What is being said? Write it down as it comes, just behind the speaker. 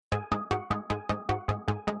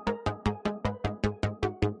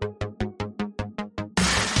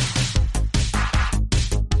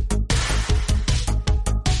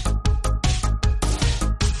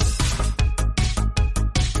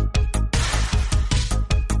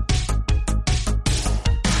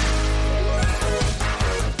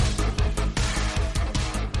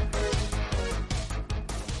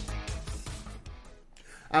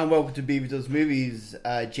and welcome to BB Does Movies.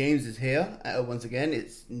 James is here once again.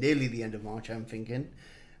 It's nearly the end of March, I'm thinking,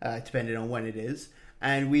 depending on when it is.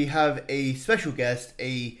 And we have a special guest,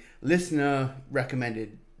 a listener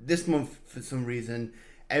recommended. This month, for some reason,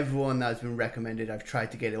 everyone that's been recommended, I've tried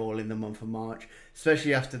to get it all in the month of March,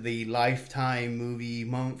 especially after the Lifetime movie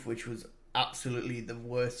month, which was absolutely the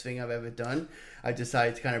worst thing I've ever done. I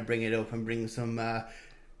decided to kind of bring it up and bring some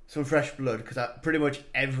fresh blood, because pretty much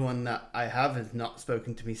everyone that I have has not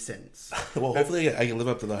spoken to me since. Well, hopefully I can live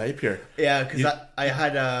up to the hype here. Yeah, because I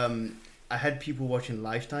had people watching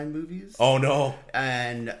Lifetime movies. Oh no!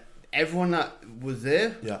 And everyone that was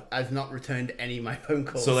there has not returned any of my phone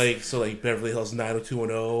calls. So like Beverly Hills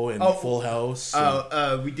 90210 and Full House.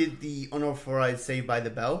 We did the unauthorized Saved by the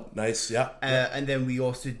Bell. Nice, yeah. And then we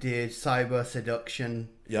also did Cyber Seduction.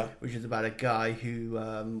 Yeah, which is about a guy who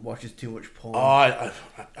watches too much porn. Oh,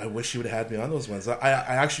 I wish you would have had me on those ones. I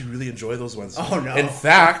actually really enjoy those ones. Oh no! In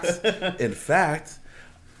fact,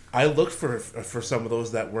 I looked for some of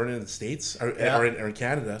those that weren't in the States or in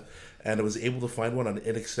Canada, and I was able to find one on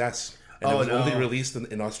InXS, and it was only released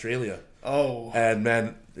in Australia. Oh, and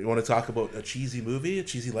man, you want to talk about a cheesy movie, a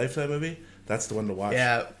cheesy Lifetime movie? That's the one to watch.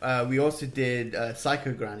 Yeah, we also did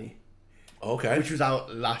Psycho Granny. Okay. Which was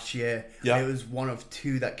out last year. Yeah. It was one of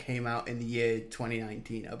two that came out in the year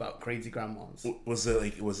 2019 about crazy grandmas. Was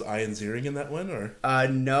Ian Ziering in that one, or?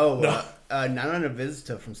 No. Nana the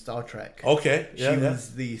Visitor from Star Trek. Okay. She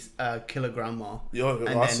was the killer grandma. And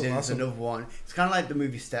then there's another one. It's kind of like the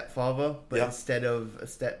movie Stepfather, but instead of a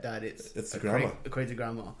stepdad, it's the grandma. A crazy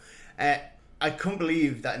grandma. I couldn't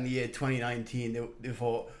believe that in the year 2019 they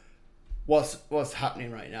thought, what's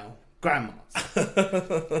happening right now? Grandmas.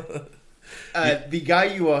 The guy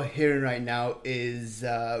you are hearing right now is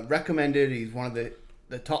recommended. He's one of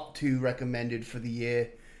the top 2 recommended for the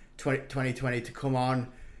year 2020 to come on,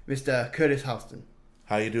 Mr. Curtis Howson.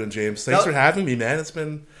 How you doing, James? Thanks for having me, man. It's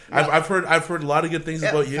been I've heard a lot of good things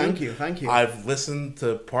about you. Thank you. I've listened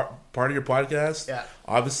to part of your podcast. Yeah.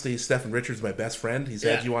 Obviously, Stephen Richards, my best friend. He's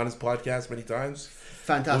had you on his podcast many times.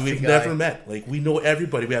 Fantastic. We've never met. Like, we know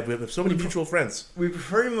everybody. We have so many mutual friends. We've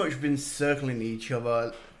pretty much been circling each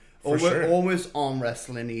other. Almost arm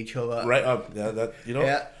wrestling each other. Right.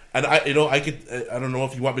 Yeah. And I don't know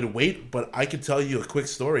if you want me to wait, but I could tell you a quick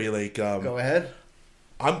story. Like, go ahead.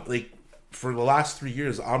 I'm like, for the last 3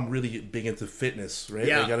 years, I'm really big into fitness, right?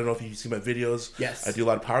 Yeah. Like, I don't know if you see my videos. Yes. I do a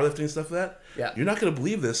lot of powerlifting and stuff like that. Yeah. You're not going to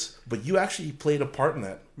believe this, but you actually played a part in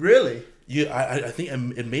that. Really? I think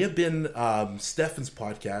it may have been Stefan's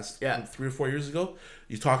podcast 3 or 4 years ago.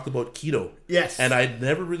 You talked about keto. Yes. And I'd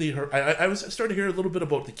never really heard... I was starting to hear a little bit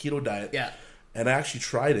about the keto diet. Yeah. And I actually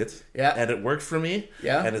tried it. Yeah. And it worked for me.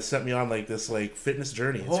 Yeah. And it sent me on like this fitness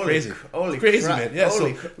journey. It's crazy. It's crazy, man.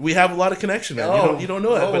 Yeah, we have a lot of connection, man. You don't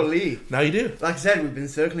know it. Holy. But now you do. Like I said, we've been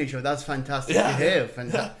circling each other. That's fantastic to hear.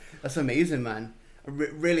 That's amazing, man.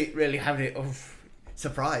 Really, really having it...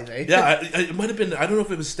 surprise, eh? Yeah, it might have been... I don't know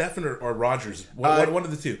if it was Stefan or Rogers. One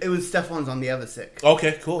of the two. It was Stefan's on the other sick.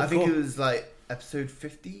 Okay, cool. I think it was like episode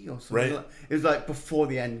 50 or something. Right. It was like before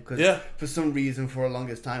the end, because for some reason, for the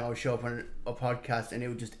longest time, I would show up on a podcast and it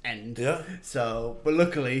would just end. Yeah. So, but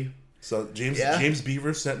luckily... So James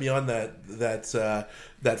Beaver sent me on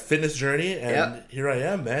that fitness journey, and here I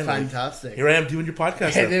am, man. Fantastic. Like, here I am doing your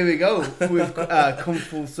podcast. Yeah, there we go. We've come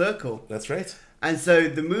full circle. That's right. And so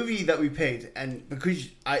the movie that we picked, and because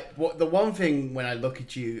the one thing when I look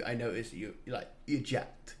at you, I notice you're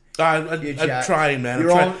jacked. I'm trying, man.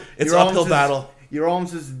 It's an uphill battle. Your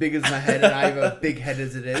arm's as big as my head, and I have a big head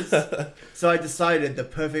as it is. So I decided the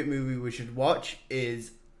perfect movie we should watch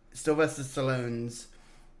is Sylvester Stallone's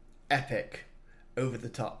epic, Over the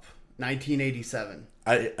Top, 1987.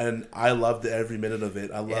 I loved every minute of it.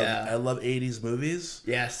 I love 80s movies.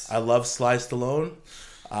 Yes. I love Sly Stallone.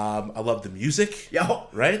 I love the music. Yeah.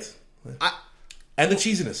 Right? And the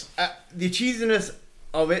cheesiness. The cheesiness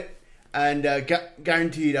of it, and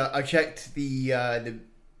guaranteed, I checked the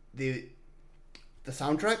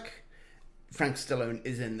soundtrack. Frank Stallone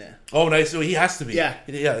is in there. Oh, nice. So he has to be. Yeah.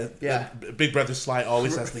 Big Brother Sly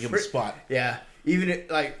always has to give him a spot. Yeah.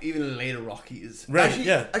 Even later Rockies. Right,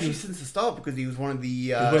 Actually, since the start, because he was one of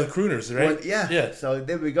the... one of the crooners, right? Yeah. So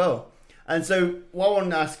there we go. And so what I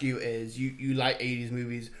want to ask you is, you like 80s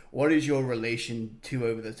movies. What is your relation to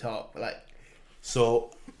Over the Top?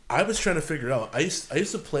 So I was trying to figure out. I used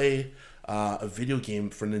to play a video game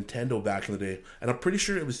for Nintendo back in the day, and I'm pretty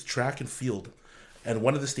sure it was track and field. And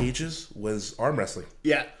one of the stages was arm wrestling.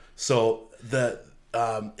 Yeah. So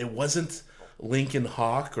it wasn't Lincoln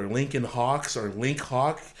Hawk or Lincoln Hawks or Link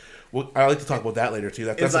Hawk. Well, I like to talk about that later too.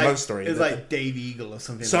 That's like, another story. It's like Dave Eagle or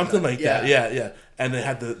something. Something like that. Yeah. And they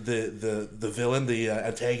had the villain, the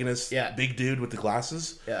antagonist, big dude with the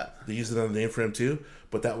glasses. Yeah. They used another name for him too.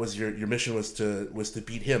 But that was your mission was to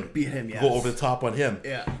beat him. Beat him. Yes. Go over the top on him.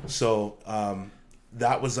 Yeah. So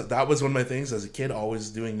that was one of my things as a kid, always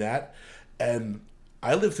doing that. And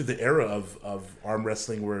I lived through the era of arm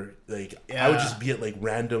wrestling where like I would just be at like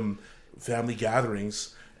random family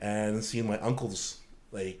gatherings and seeing my uncles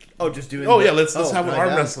like let's have an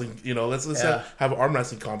arm wrestling, let's have an arm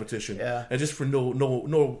wrestling competition, and just for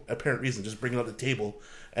no apparent reason, just bringing out the table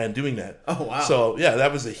and doing that. Oh wow! So yeah,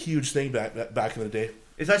 that was a huge thing back in the day.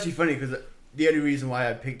 It's actually funny because the only reason why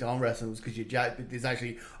I picked arm wrestling was because there's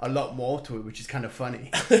actually a lot more to it, which is kind of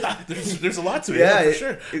funny. there's a lot to it, for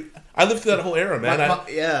sure. I lived through that whole era, man.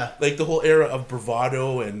 Like the whole era of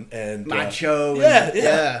bravado and macho.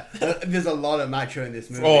 There's a lot of macho in this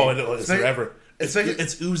movie. Oh, it's forever. It's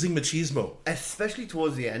oozing machismo, especially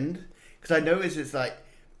towards the end. Because I noticed it's like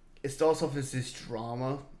it starts off as this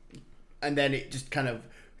drama, and then it just kind of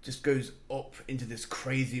goes up into this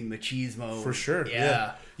crazy machismo. For sure.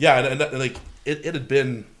 Yeah. And like it had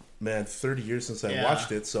been 30 years since I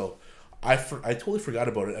watched it, so I totally forgot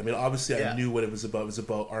about it. I mean, obviously I knew what it was about. It was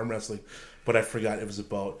about arm wrestling, but I forgot it was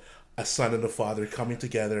about a son and a father coming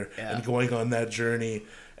together and going on that journey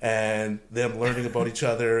and them learning about each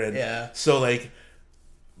other. And so like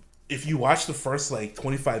if you watch the first like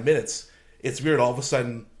 25 minutes, it's weird. All of a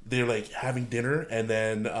sudden they're like having dinner, and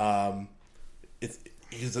then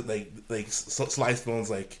he's like Sly Stone's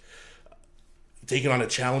like taking on a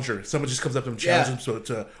challenger. Someone just comes up to him, challenges him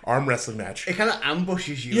to arm wrestling match. It kind of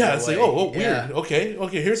ambushes you. Yeah, it's like weird. Yeah.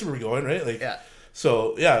 Okay, here's where we're going, right? Like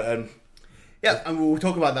So and we'll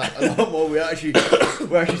talk about that a lot more. We're actually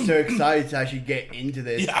so excited to actually get into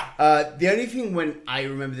this. Yeah. The only thing when I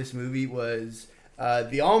remember this movie was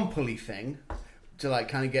the arm pulley thing to like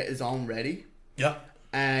kind of get his arm ready. Yeah.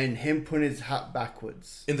 And him putting his hat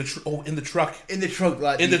backwards in the truck.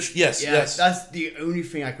 Like yes. That's the only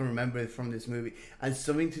thing I can remember from this movie, and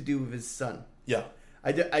something to do with his son. Yeah.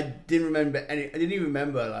 I didn't remember any. I didn't even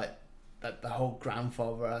remember like that the whole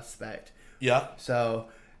grandfather aspect. Yeah. So,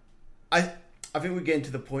 I think we're getting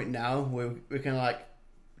to the point now where we're kind of like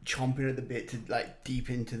chomping at the bit to like deep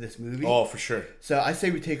into this movie. Oh, for sure. So I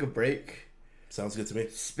say we take a break. Sounds good to me.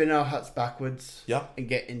 Spin our hats backwards. Yeah. And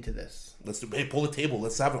get into this. Pull the table.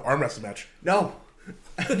 Let's have an arm wrestling match. No,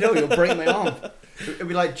 you'll break my arm. It'll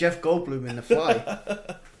be like Jeff Goldblum in The Fly.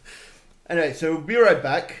 Anyway, so we'll be right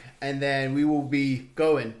back, and then we will be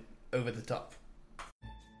going over the top.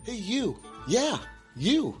 Hey, you. Yeah,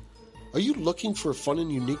 you. Are you looking for a fun and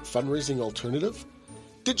unique fundraising alternative?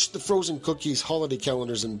 Ditch the frozen cookies, holiday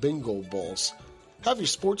calendars, and bingo balls. Have your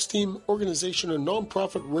sports team, organization, or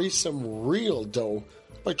nonprofit raise some real dough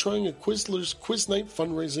by trying a Quizlers Quiz Night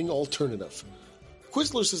fundraising alternative.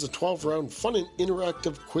 Quizlers is a 12-round fun and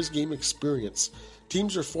interactive quiz game experience.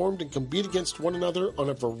 Teams are formed and compete against one another on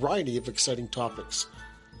a variety of exciting topics.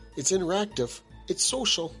 It's interactive, it's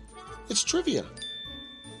social, it's trivia.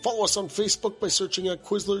 Follow us on Facebook by searching at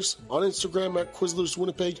Quizlers, on Instagram at Quizlers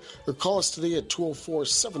Winnipeg, or call us today at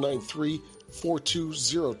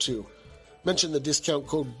 204-793-4202. Mention the discount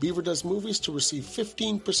code BeaverDoesMovies to receive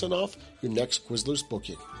 15% off your next Quizlers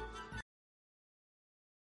booking.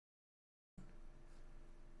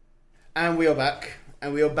 And we are back.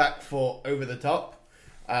 And we are back for Over the Top.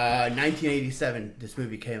 1987, this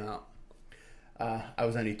movie came out. I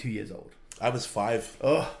was only 2 years old. I was 5.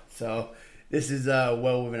 Oh, so this is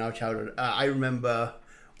well within our childhood. I remember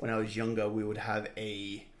when I was younger, we would have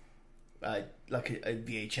a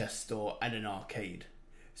VHS store and an arcade.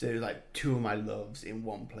 So it was like two of my loves in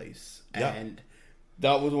one place. Yeah. And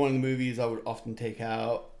that was one of the movies I would often take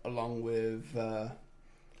out along with the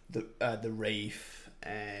Wraith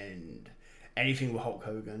and anything with Hulk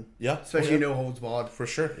Hogan. Yeah. Especially No Holds Barred. For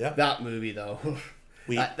sure, yeah. That movie, though,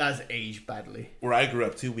 that's aged badly. Where I grew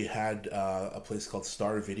up, too, we had a place called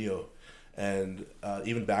Star Video. And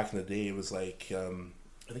even back in the day, it was like, I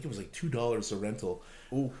think it was like $2 a rental.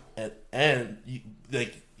 Ooh. And you,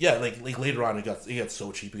 like later on, it got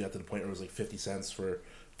so cheap. It got to the point where it was like 50 cents for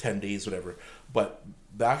 10 days, whatever. But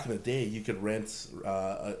back in the day, you could rent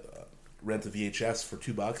a VHS for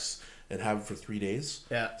 $2 and have it for 3 days.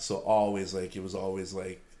 Yeah. So it was always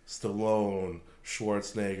like Stallone,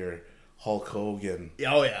 Schwarzenegger, Hulk Hogan.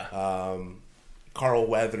 Oh yeah. Carl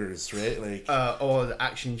Weathers, right? Like or the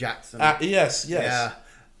Action Jackson. Yes. Yeah.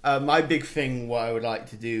 My big thing, what I would like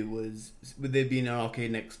to do was, with there being an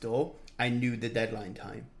arcade next door, I knew the deadline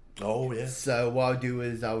time. Oh, yeah. So what I'd do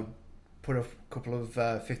is I would put a couple of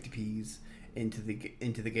 50p's into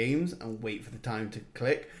the games and wait for the time to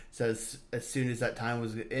click. So as soon as that time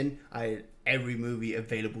was in, I had every movie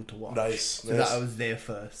available to watch. Nice. So that I was there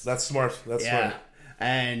first. That's smart. That's smart.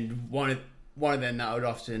 And one of them that I would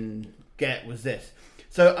often get was this.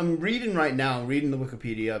 So I'm reading right now. I'm reading the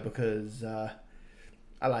Wikipedia because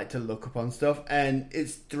I like to look up on stuff, and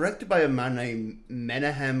it's directed by a man named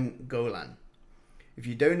Menahem Golan. If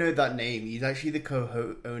you don't know that name, he's actually the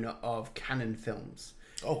co-owner of Canon Films.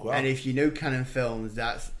 Oh, wow. And if you know Canon Films,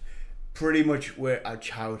 that's pretty much where our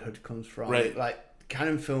childhood comes from. Right. Like,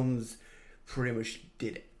 Canon Films pretty much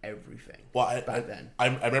did everything back then. I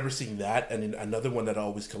remember seeing that, and then another one that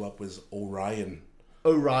always come up was Orion.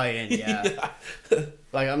 Orion, yeah.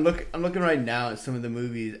 Like, I'm looking right now at some of the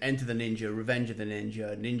movies: Enter the Ninja, Revenge of the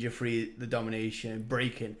Ninja, Ninja Free the Domination,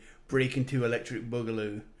 Breaking 2, Electric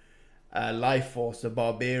Boogaloo, Life Force, The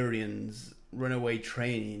Barbarians, Runaway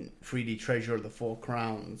Training, 3D Treasure of the Four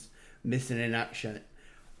Crowns, Missing in Action,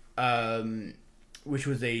 which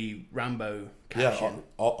was a Rambo cash-in. Yeah,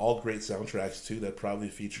 all great soundtracks too that probably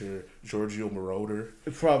feature Giorgio Moroder.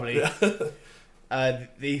 Probably.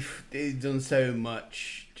 They've done so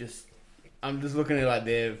much. I'm just looking at like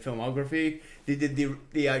their filmography.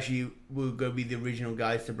 They actually were going to be the original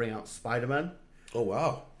guys to bring out Spider-Man. Oh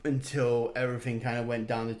wow! Until everything kind of went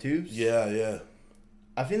down the tubes. Yeah.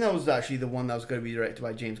 I think that was actually the one that was going to be directed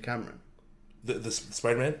by James Cameron. The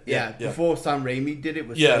Spider-Man? Yeah. Before Sam Raimi did it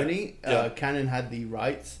with Sony, Canon had the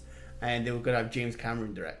rights, and they were going to have James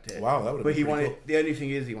Cameron direct it. Wow, that would have been cool. cool. The only thing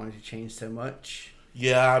is he wanted to change so much.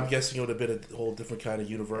 Yeah, I'm guessing it would have been a whole different kind of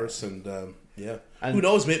universe, and who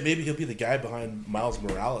knows? Maybe he'll be the guy behind Miles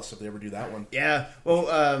Morales if they ever do that one. Yeah, well,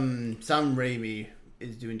 Sam Raimi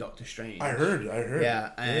is doing Doctor Strange. I heard.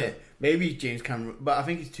 Yeah, maybe James Cameron, but I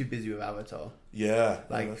think he's too busy with Avatar. Yeah,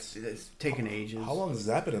 like it's taken ages. How long has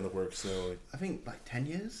that been in the works though? Like, I think like 10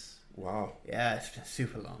 years. Wow. Yeah, it's been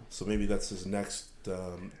super long. So maybe that's his next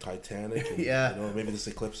Titanic. And, yeah. You know, maybe this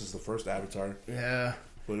eclipses the first Avatar. Yeah.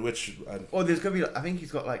 Which? There's gonna be. I think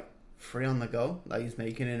he's got like 3 on the go. Like he's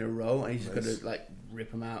making in a row, and he's just gonna like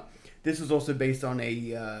rip them out. This was also based on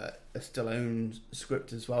a Stallone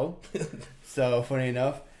script as well. So funny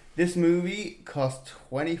enough, this movie cost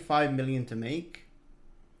 $25 million to make.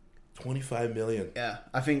 25 million. Yeah,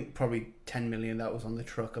 I think probably 10 million that was on the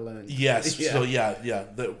truck alone. Yes. Yeah. So yeah.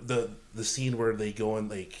 The scene where they go and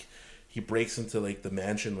like he breaks into like the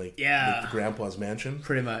mansion, like the grandpa's mansion.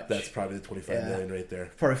 Pretty much. That's probably the 25 million right there.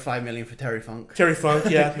 Probably 5 million for Terry Funk. Terry Funk,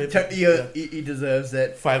 yeah. Maybe, he deserves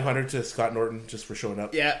it. 500 to Scott Norton just for showing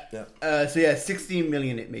up. Yeah. So 16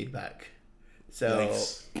 million it made back. So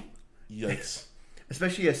Yikes.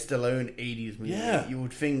 Especially a Stallone 80s movie. Yeah. You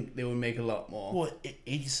would think they would make a lot more. Well,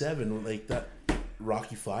 87, like that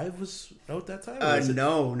Rocky 5 was out that time?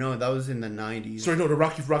 No, that was in the 90s. Sorry, no, the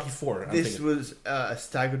Rocky 4. This was a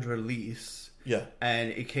staggered release. Yeah.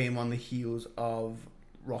 And it came on the heels of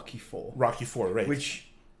Rocky 4. Rocky 4, right. Which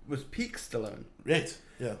was peak Stallone. Right,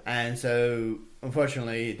 yeah. And so,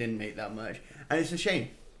 unfortunately, it didn't make that much. And it's a shame.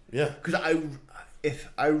 Yeah. Because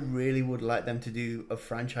I really would like them to do a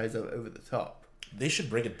franchise of Over the Top. They should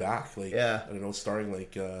bring it back. Like, I don't know, starring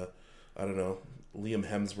like, I don't know, Liam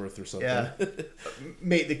Hemsworth or something. Yeah.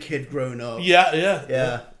 Make the kid grown up.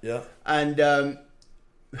 Yeah. And,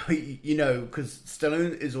 you know, because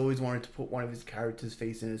Stallone is always wanted to put one of his characters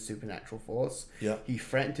facing a supernatural force. Yeah. He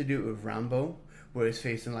threatened to do it with Rambo, where he's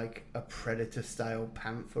facing like a Predator-style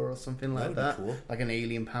panther or something like that. Cool. Like an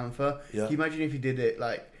alien panther. Yeah. Can you imagine if you did it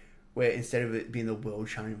like, where instead of it being the world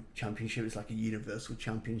championship, it's like a universal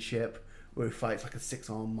championship, where he fights like a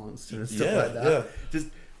 6-arm monster and stuff like that. Yeah. Just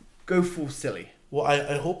go full silly. Well,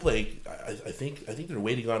 I hope like I think they're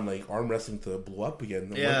waiting on like arm wrestling to blow up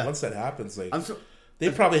again. Yeah. Once that happens, like they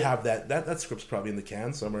probably have that script's probably in the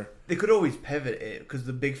can somewhere. They could always pivot it because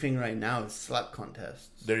the big thing right now is slap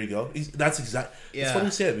contests. There you go. That's exact. Yeah. It's funny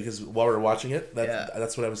you say it because while we were watching it,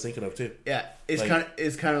 that's what I was thinking of too. Yeah, it's like,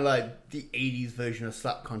 kind of like the '80s version of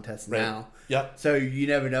slap contests now. Yeah. So you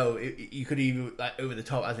never know. You could even like over the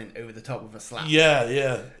top, as in over the top with a slap.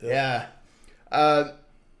 Yeah.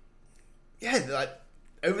 Like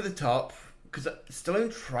over the top, because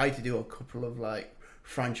Stallone tried to do a couple of like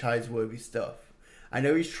franchise-worthy stuff. I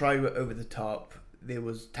know he's tried with Over the Top. There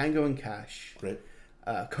was Tango and Cash. Great.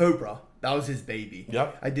 Cobra. That was his baby.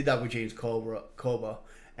 Yep. I did that with James Cobra.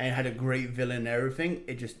 And it had a great villain and everything.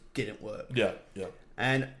 It just didn't work. Yeah.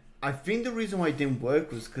 And I think the reason why it didn't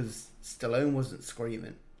work was because Stallone wasn't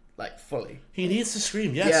screaming. Like, fully. He needs to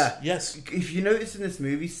scream, yes. Yeah. Yes. If you notice in this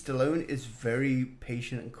movie, Stallone is very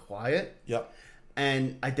patient and quiet. Yep.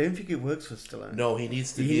 And I don't think it works for Stallone. No, he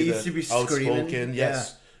needs to be screaming. Outspoken.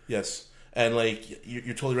 Yes. And like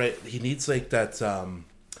you're totally right. He needs like that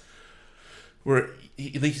where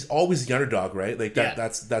he's always the underdog, right? Like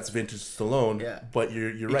that's vintage Stallone. Yeah. But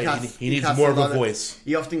you're right. He needs more of a voice.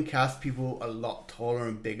 He often casts people a lot taller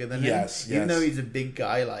and bigger than him. Yes. Even though he's a big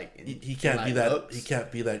guy, like he can't be that. Looks. He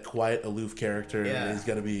can't be that quiet, aloof character. Yeah. He's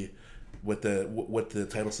got to be what the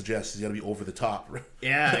title suggests. He's got to be over the top.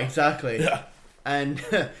 Yeah, exactly. Yeah. And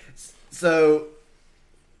so,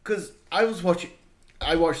 because I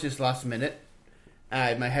watched this last minute. I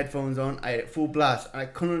had my headphones on. I had it full blast, and I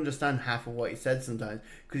couldn't understand half of what he said sometimes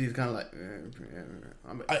because he was kind of like,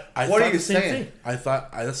 I "What thought are you the same saying?" thing. I thought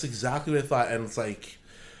that's exactly what I thought, and it's like,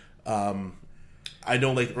 I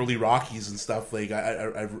know like early Rockies and stuff. Like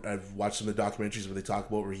I've watched some of the documentaries where they talk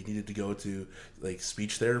about where he needed to go to like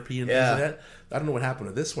speech therapy and things like that. I don't know what happened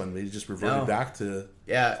to this one. They just reverted back to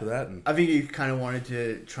that. And I think he kind of wanted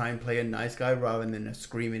to try and play a nice guy rather than a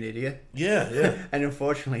screaming idiot. Yeah. And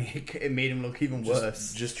unfortunately, it made him look even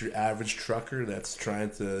worse. Just your average trucker that's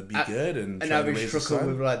trying to be good and an average trucker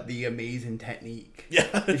with like the amazing technique. Yeah.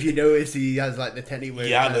 If you notice, he has like the technique where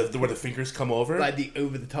where the fingers come over, like the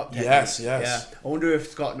over the top technique. Yes. Yeah. I wonder if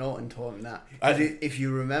Scott Norton taught him that. If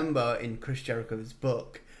you remember in Chris Jericho's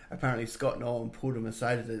book, apparently Scott Norton pulled him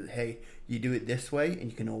aside and said, "Hey, you do it this way,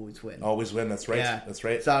 and you can always win." Always win. That's right. Yeah. That's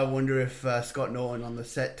right. So I wonder if Scott Norton on the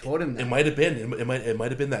set taught him that. It might have been. It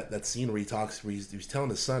might have been that scene where he's telling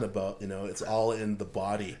his son about it's all in the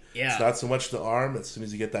body. Yeah. It's not so much the arm. As soon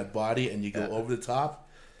as you get that body and you go over the top,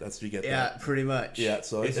 that's when you get. Yeah, that. pretty much. Yeah.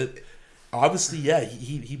 So obviously,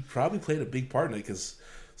 he probably played a big part in it because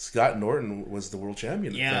Scott Norton was the world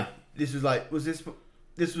champion. Yeah. This was like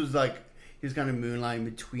he was kind of moonlighting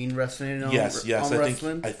between wrestling and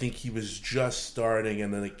wrestling. I think he was just starting,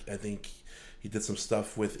 and then I think he did some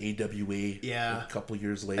stuff with AWA. A couple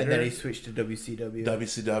years later, and then he switched to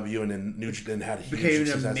WCW. And then New Japan had a huge became an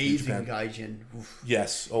success in amazing Japan. Gaijin. Oof.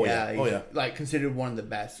 Yes. Oh yeah. Like considered one of the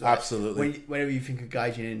best. Like, Absolutely. Whenever you think of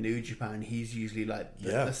Gaijin in New Japan, he's usually like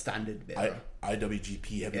the standard bearer.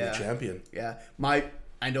 IWGP heavyweight champion. Yeah.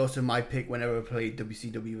 And also my pick whenever I played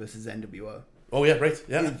WCW versus NWO. Oh yeah, right.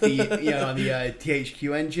 Yeah. On the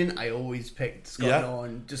THQ engine, I always picked Scott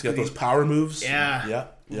Norton. Just got those power moves. Yeah.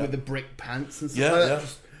 With the brick pants and stuff like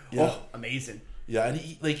that. Oh, amazing. Yeah, and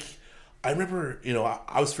he I remember,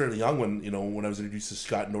 I was fairly young when I was introduced to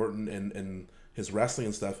Scott Norton and his wrestling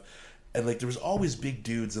and stuff. And like there was always big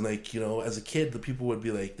dudes, and like as a kid, the people would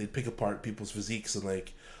be like they'd pick apart people's physiques and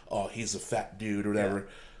like, oh, he's a fat dude or whatever. Yeah.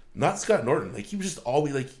 Not Scott Norton. Like he was just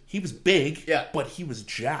always like he was big, but he was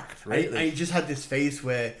jacked, right? And he just had this face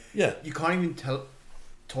where you can't even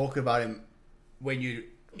talk about him when you're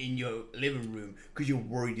in your living room because you're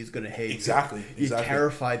worried he's going to hear you. Exactly. You're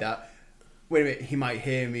terrified that wait a minute, he might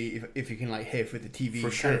hear me if you can like hear through the TV.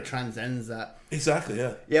 For sure. Kind of transcends that. Exactly.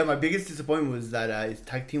 Yeah. Yeah. My biggest disappointment was that his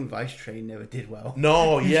tag team with Ice Train never did well.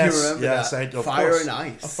 No. Yes. You remember yes. that? Of Fire course. and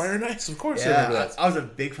Ice. Fire and Ice. Of course. Yeah. I remember that. I was a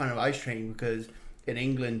big fan of Ice Train because in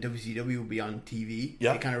England, WCW would be on TV.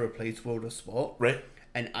 Yeah. It kind of replaced World of Sport. Right.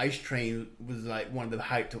 And Ice Train was like one of the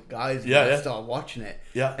hyped up guys. Yeah, I started watching it.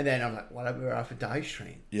 Yeah. And then I'm like, whatever happened to Ice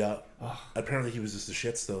Train? Yeah. Oh. Apparently he was just the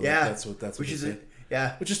shits though. Yeah. That's what Which is it.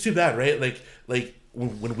 Yeah. Which is too bad, right? Like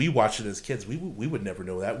when we watched it as kids, we would never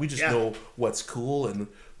know that. We just know what's cool and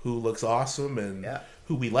who looks awesome and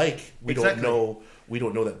who we like. We don't know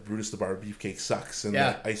that Brutus the Barber Beefcake sucks and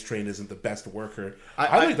that Ice Train isn't the best worker.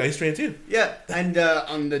 I liked Ice Train too. Yeah, and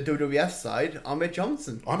on the WWF side, Ahmed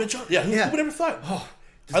Johnson. Yeah, who would ever thought? Oh,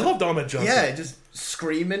 I loved Ahmed Johnson. Yeah, just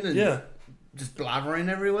screaming and just blabbering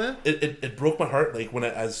everywhere. It broke my heart like when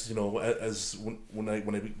I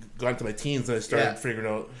got into my teens and I started figuring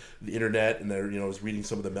out the internet and I was reading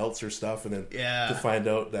some of the Meltzer stuff and then to find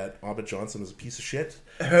out that Ahmed Johnson was a piece of shit.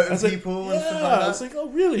 Hurting people and stuff like that. I was like, oh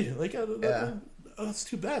really? Like oh, that's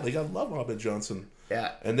too bad. Like I love Ahmed Johnson.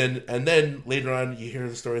 Yeah. And then later on you hear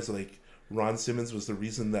the stories of, like Ron Simmons was the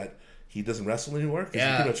reason that he doesn't wrestle anymore because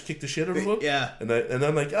he pretty much kicked the shit out of him. Yeah. And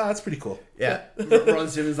I'm like, that's pretty cool. Yeah. Ron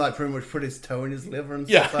Simmons like pretty much put his toe in his liver and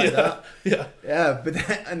stuff like that. Yeah. Yeah. But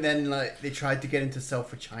then like they tried to get him to sell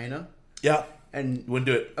for China. Yeah. And wouldn't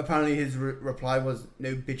do it. Apparently his reply was,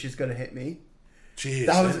 "No bitch is gonna hit me." Jeez.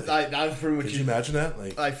 That was pretty much. Could you imagine that?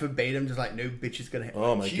 Like verbatim, just like, "No bitch is gonna hit me."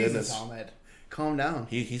 Oh my Jesus, goodness. Ahmed. Calm down.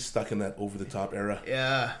 He's stuck in that over the top era.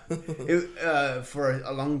 Yeah. For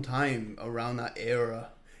a long time around that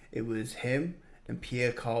era, it was him and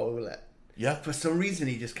Pierre Carl Ouellet. Yeah. For some reason,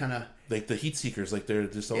 he just kind of like the heat seekers. Like they're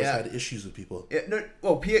just always had issues with people. Yeah, no,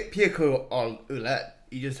 well, Pierre Carl Ouellet,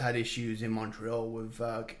 he just had issues in Montreal with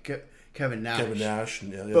Kevin Nash. Kevin Nash,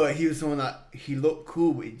 and, but he was someone that he looked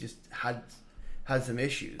cool, but he just had had some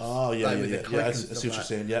issues. Oh yeah, like, yeah, with the yeah. click Yeah, I and see stuff what you're like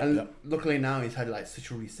saying. that. Yeah, and yeah. luckily now he's had like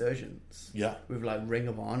such a resurgence. Yeah. With like Ring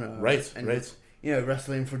of Honor. Right, and, right. You know,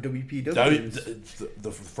 wrestling for WPW.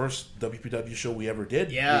 The first WPW show we ever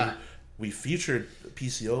did. Yeah. We featured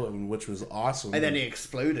PCO, which was awesome. And then he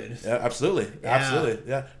exploded. Yeah, absolutely, Yeah. absolutely.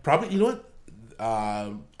 Yeah, probably. You know what?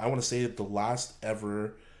 I want to say the last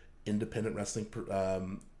ever independent wrestling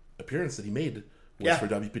appearance that he made was for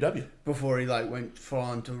WPW. Before he like went full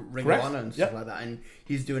on to Ring Correct. of Honor and stuff like that, and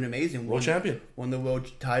he's doing amazing. World champion. Won the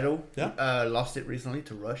world title. Yeah. Lost it recently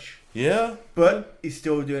to Rush. Yeah. But he's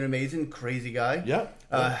still doing amazing. Crazy guy. Yeah.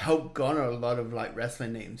 Helped garner a lot of like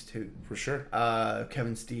wrestling names too. For sure.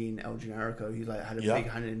 Kevin Steen, El Generico. He's like had a big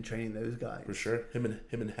hand in training those guys. For sure. Him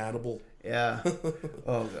and Hannibal. Yeah.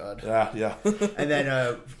 Oh god. Yeah. And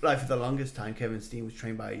then like for the longest time, Kevin Steen was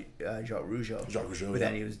trained by Jacques Rougeau. But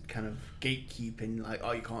then he was kind of gatekeeping, like,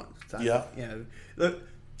 oh, you can't stand. Yeah. You know,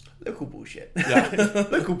 local bullshit. Yeah.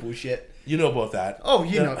 Local bullshit. You know about that. Oh,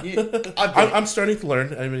 you know. I'm starting to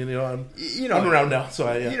learn. I mean, I'm around now,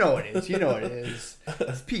 so You know what it is. You know what it is.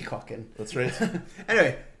 It's peacocking. That's right.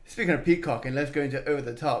 Anyway, speaking of peacocking, let's go into Over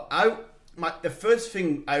the Top. The first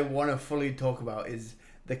thing I want to fully talk about is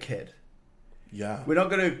the kid. Yeah. We're not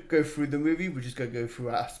going to go through the movie. We're just going to go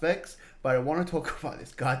through aspects. But I want to talk about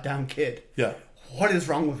this goddamn kid. Yeah. What is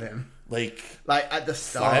wrong with him? Like at the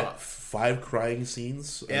start. Five crying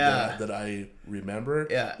scenes that I remember.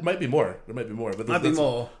 Yeah. There might be more. But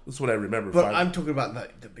that's what I remember. But I'm talking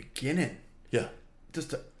about the beginning. Yeah.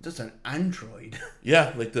 Just an android.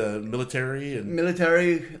 Yeah, like the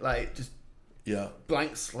military, like just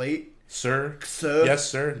blank slate. Sir. Yes,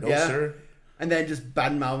 sir. No, sir. And then just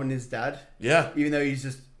bad mouthing his dad. Yeah. Even though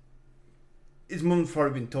his mum's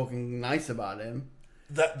probably been talking nice about him.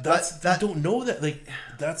 I don't know that. Like,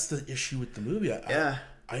 that's the issue with the movie.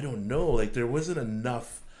 I don't know. Like, there wasn't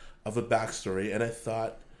enough of a backstory, and I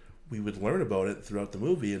thought we would learn about it throughout the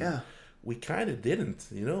movie, and we kind of didn't.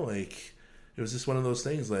 You know, like, it was just one of those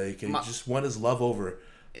things. Like, he just won his love over.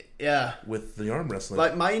 Yeah. With the arm wrestling.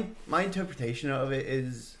 Like, my interpretation of it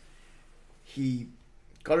is he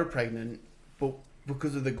got her pregnant, but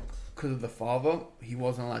because of the father, he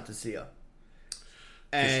wasn't allowed to see her.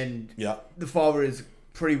 And the father is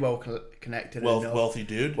pretty well connected, wealthy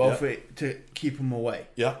dude, to keep him away.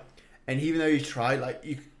 Yeah, and even though he tried, like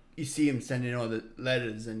you see him sending all the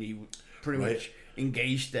letters, and he pretty much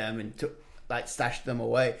engaged them and stashed them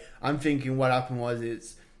away. I'm thinking what happened was it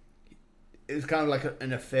was kind of like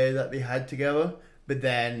an affair that they had together, but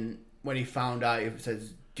then when he found out, it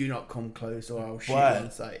says, "Do not come close, or I'll shoot you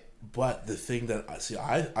on sight." But the thing that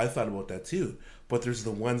I thought about that too. But there's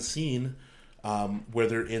the one scene where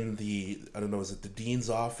they're in I don't know, is it the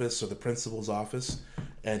dean's office or the principal's office,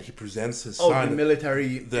 and he presents his son the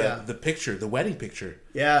military, the picture, the wedding picture.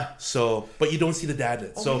 Yeah. So, but you don't see the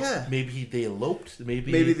dad. Maybe they eloped.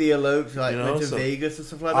 Maybe they eloped, like went to Vegas or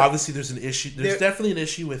stuff like that. Obviously, there's an issue. There's definitely an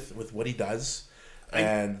issue with what he does.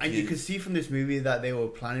 And you could see from this movie that they were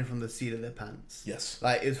planning from the seat of their pants. Yes.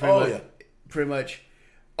 Like, it's pretty much,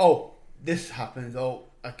 this happens.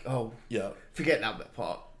 Forget that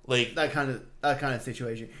part. Like that kind of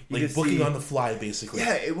situation. You like booking on the fly, basically.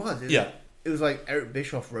 Yeah, it was. It was like Eric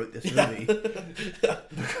Bischoff wrote this movie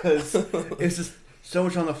because it's just so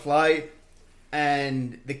much on the fly,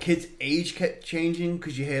 and the kid's age kept changing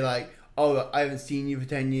because you hear like, "Oh, I haven't seen you for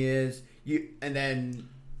 10 years." And then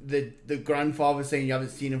the grandfather saying you haven't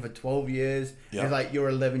seen him for 12 years. Yeah. It's like you're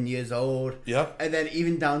 11 years old. Yeah. And then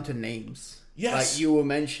even down to names. Yes. Like you were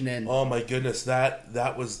mentioning. Oh my goodness,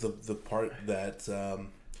 that was the part that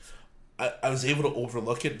I was able to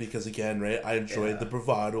overlook it because again, right, I enjoyed the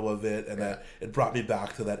bravado of it, and that it brought me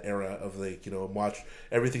back to that era of like, you know,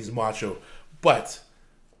 everything's macho. But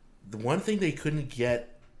the one thing they couldn't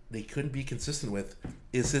be consistent with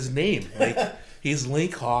is his name. Like he's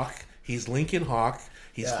Link Hawk, he's Lincoln Hawk,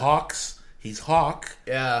 he's Hawks, he's Hawk.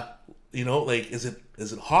 Yeah. You know, like is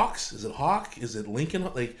it Hawks? Is it Hawk? Is it Lincoln?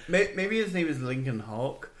 Like maybe his name is Lincoln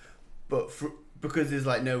Hawk, but because there's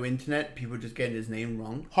like no internet, people just getting his name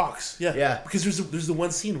wrong. Hawks, yeah. Yeah. Because there's the one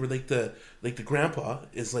scene where like the grandpa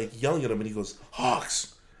is like yelling at him and he goes,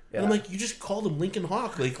 Hawks. Yeah. And I'm like, you just called him Lincoln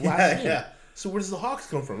Hawk, like last name. Yeah. So where does the Hawks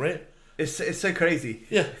come from, right? It's so crazy.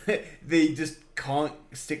 Yeah. They just can't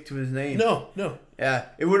stick to his name. No. Yeah.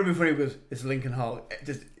 It would have been funny because it's Lincoln Hawk.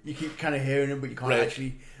 Just you keep kind of hearing him, but you can't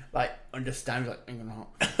actually like understand. Like Lincoln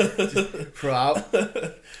Hawk. Just throw out.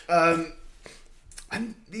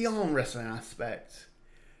 And the arm wrestling aspect.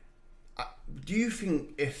 Do you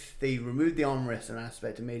think if they removed the arm wrestling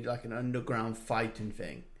aspect and made like an underground fighting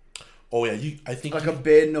thing? Oh yeah, I think like a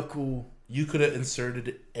bare knuckle you could have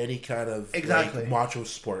inserted any kind of Exactly. like, macho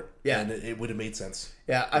sport, Yeah. and it would have made sense.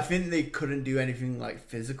 Yeah, I think they couldn't do anything like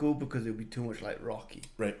physical because it would be too much like Rocky.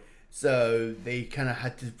 Right. So they kind of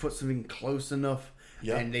had to put something close enough,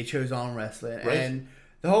 Yeah. and they chose arm wrestling. Right. And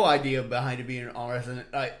the whole idea behind it being arm wrestling,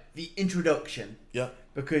 like the introduction, Yeah.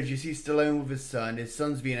 because you see Stallone with his son. His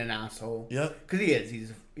son's being an asshole. Yeah. Because he is.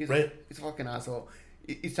 He's Right. he's a fucking asshole.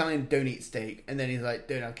 He's telling him don't eat steak, and then he's like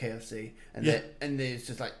don't have KFC, and Yeah. then it's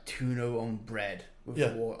just like tuna on bread with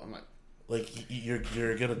Yeah. water. I'm like, Like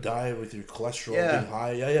you're gonna die with your cholesterol Yeah. being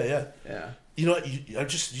high. Yeah. yeah, You know what? You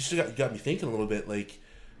still got me thinking a little bit. Like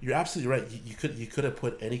you're absolutely right. You could have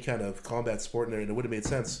put any kind of combat sport in there, and it would have made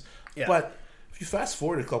sense. Yeah. But if you fast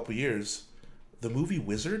forward a couple years, the movie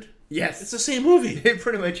Wizard, yes, it's the same movie. it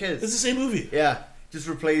pretty much is. It's the same movie. Yeah, just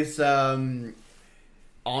replace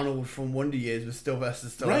Arnold from Wonder Years with Sylvester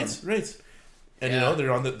Stallone. Right. And Yeah. you know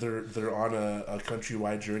they're on a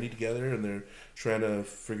countrywide journey together, and they're trying to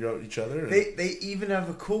figure out each other. And They even have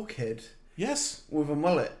a cool kid yes, with a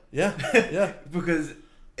mullet. yeah. Because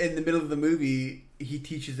in the middle of the movie, he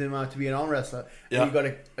teaches him how to be an arm wrestler. Yeah. And you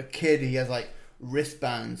got a kid, he has like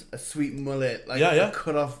wristbands, a sweet mullet, like Yeah. a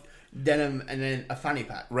cut off denim, and then a fanny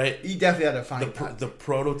pack. Right. He definitely had a fanny The pack. the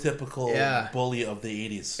prototypical Yeah. bully of the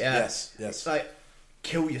 80s. Yeah. Yes. It's like,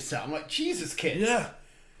 kill yourself. I'm like, Jesus, kid. Yeah.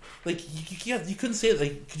 Like you couldn't say it.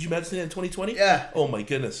 Like, could you imagine saying that in 2020? Yeah. Oh my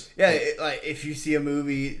goodness. Yeah, like if you see a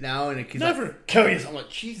movie now and a kid's Never. like, kill yourself. I'm like,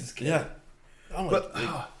 Jesus, kid. Yeah. Oh my. But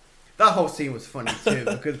like, that whole scene was funny too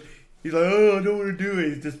because he's like, oh, I don't want to do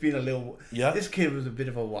it. He's just being a little. Yeah. This kid was a bit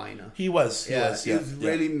of a whiner. he was. He was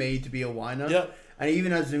really made to be a whiner. Yeah. And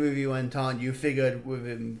even as the movie went on, you figured with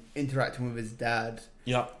him interacting with his dad,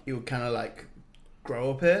 Yeah. he would kind of like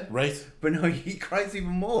grow up here. Right. But no, he cries even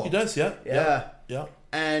more. He does. Yeah. Yeah. Yeah.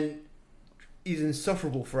 And he's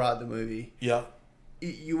insufferable throughout the movie. Yeah.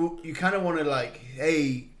 You kind of want to like,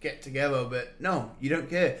 hey, get together, but no, you don't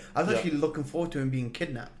care. I was Yeah. actually looking forward to him being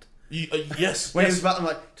kidnapped. Yes. When he yes. was about, I'm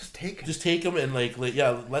like, just take him. Just take him and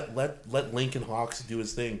let Lincoln Hawks do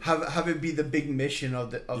his thing. Have it be the big mission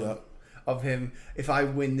of of him. If I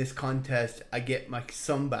win this contest, I get my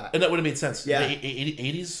son back. And that would have made sense. Yeah. The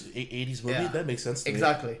 80s movie, Yeah. that makes sense to me.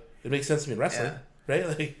 Exactly. It makes sense to me in wrestling. Yeah. Right?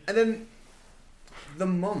 Like, And then the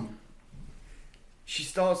mum, she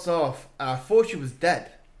starts off. I thought she was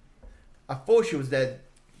dead.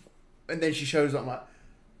 And then she shows up. I'm like,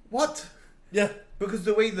 what? yeah. Because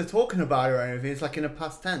the way they're talking about her and everything, it's like in a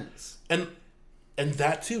past tense. And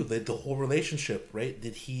that too, the whole relationship, right?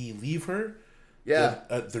 Did he leave her? Yeah.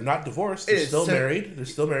 They're not divorced. It They're is. still So- married. They're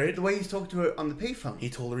still married. The way he's talking to her on the payphone. He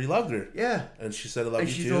told her he loved her. Yeah. And she said, I love And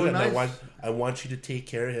you she's too. all And nice. I want you to take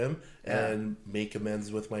care of him Yeah. and make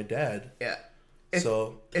amends with my dad. Yeah. If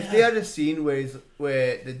If they had a scene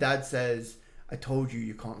where the dad says, I told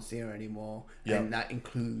you can't see her anymore, Yeah. and that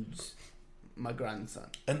includes my grandson.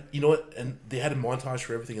 And you know what? And they had a montage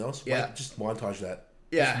for everything else. Yeah. Why just montage that.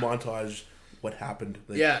 Yeah. Just montage what happened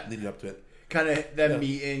Yeah. leading up to it. Kind of them Yeah.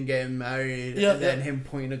 meeting, getting married, Yeah, and then yeah. him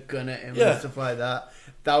pointing a gun at him Yeah. and stuff like that.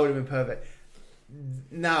 That would have been perfect.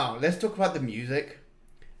 Now, let's talk about the music.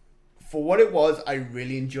 For what it was, I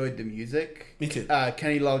really enjoyed the music. Me too.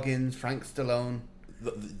 Kenny Loggins, Frank Stallone.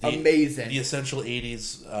 The Amazing. The essential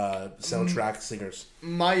 80s soundtrack singers.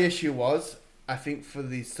 My issue was, I think for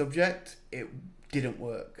the subject, it didn't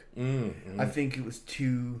work. I think it was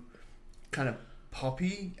too kind of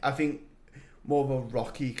poppy. I think more of a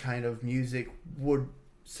rocky kind of music would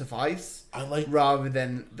suffice. I like rather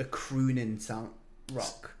than the crooning sound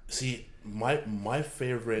rock. See, my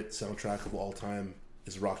favorite soundtrack of all time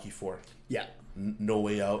is Rocky 4. Yeah. No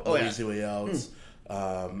Way Out, Oh, No yeah. Easy Way Out,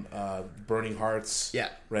 Burning Hearts. Yeah.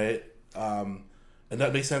 Right? And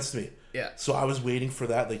that makes sense to me. Yeah. So I was waiting for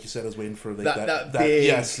that, like you said, I was waiting for like That big-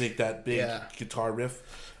 yes, like that big Yeah. guitar riff.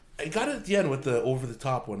 I got it at the end with the over the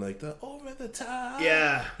top one, like the over the top.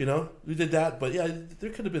 Yeah. You know, we did that, but yeah, there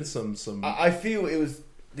could have been some. I feel it was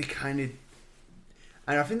the kind of,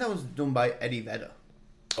 and I think that was done by Eddie Vedder.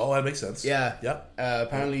 Oh, that makes sense. Yeah. Yeah.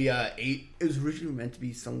 Apparently, it was originally meant to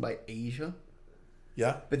be sung by Asia,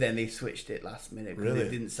 Yeah. but then they switched it last minute because Really?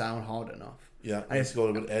 it didn't sound hard enough. Yeah. And Let's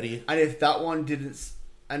go with Eddie. And if that one didn't,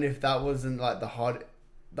 and if that wasn't like the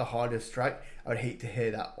hardest track, I would hate to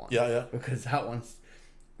hear that one. Yeah, yeah. Because that one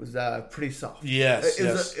was pretty soft. Yes, it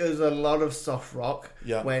yes. it was a lot of soft rock.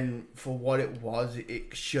 Yeah. When for what it was,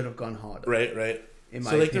 it should have gone harder. Right. In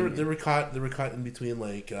my So like opinion. they were caught in between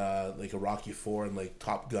like a Rocky 4 and like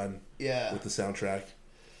Top Gun. Yeah. With the soundtrack,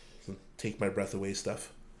 some Take My Breath Away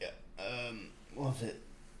stuff. Yeah. What was it?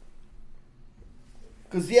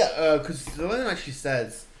 Because Stallone actually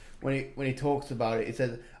says when he talks about it, he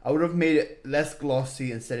says, "I would have made it less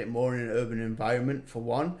glossy and set it more in an urban environment for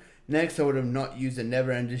one. Next, I would have not used a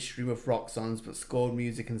never-ending stream of rock songs, but scored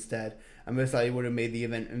music instead. And most likely would have made the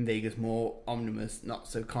event in Vegas more omnibus, not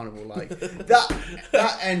so carnival-like."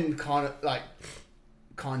 that end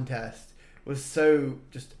contest was so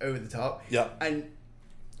just over the top. Yeah. And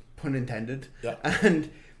pun intended. Yeah.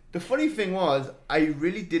 And the funny thing was, I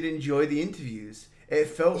really did enjoy the interviews. It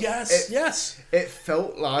felt yes. It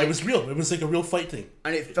felt like It was real. It was like a real fight thing.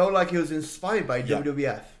 and it felt like it was inspired by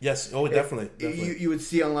WWF. Yes. Oh, definitely. You would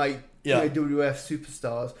see on like WWF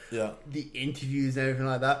superstars, the interviews and everything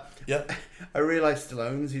like that. Yeah. I really like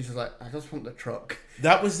Stallone's. He's just like, I just want the truck.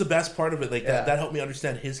 That was the best part of it. Like that helped me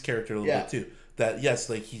understand his character a little bit too. That yes,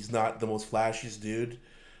 like he's not the most flashiest dude.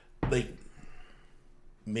 Like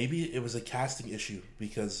maybe it was a casting issue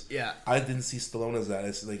because I didn't see Stallone as that.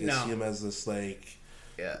 It's like I see him as this like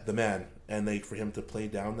the man, and like for him to play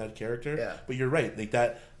down that character. Yeah. But you're right. Like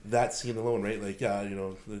that scene alone, right? Like I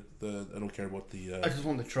don't care about the. I just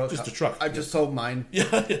want the truck. Just the truck. I just sold mine. Yeah.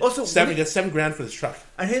 Also, got $7,000 for this truck.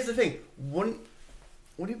 And here's the thing: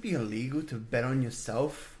 would it be illegal to bet on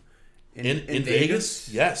yourself in Vegas?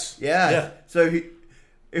 Yes. Yeah. So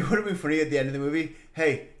it would have been funny at the end of the movie.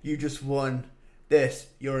 Hey, you just won this.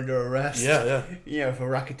 You're under arrest. Yeah. For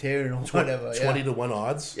racketeering or whatever. 20 to 1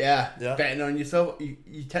 odds. Yeah. Betting on yourself.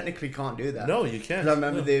 You technically can't do that. No, you can't. Because I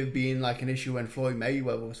remember there being like an issue when Floyd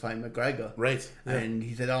Mayweather was fighting McGregor. Right. Yeah. And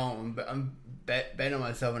he said, "Oh, I'm betting on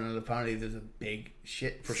myself," and apparently there's a big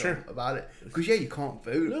shit for sure about it. Because you can't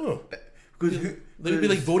vote. No. Because it would be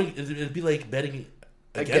like voting. It'd be like betting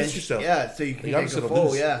against yourself. Yeah, so you can take a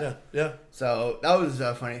fall. Yeah. So that was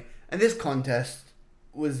funny. And this contest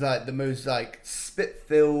was like the most like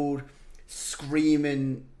spit-filled,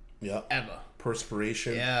 screaming ever.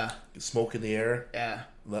 Perspiration. Yeah. Smoke in the air. Yeah.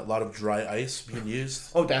 A lot of dry ice being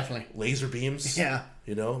used. Oh, definitely. Laser beams. Yeah.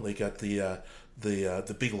 They got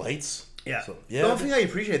the big lights. Yeah. So, The one thing I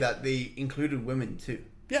appreciate that they included women too.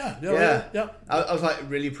 Yeah. I was like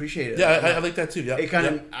really appreciate it. Yeah, I like that too. Yeah. It kind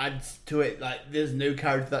of adds to it. Like, there's no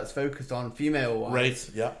character that's focused on female wise. Right.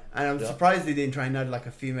 Yeah. And I'm surprised they didn't try and add like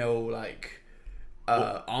a female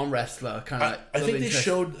arm wrestler kind of. I think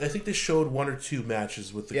they showed 1 or 2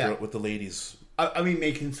 matches with the ladies. I mean,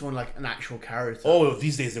 making someone like an actual character. Oh,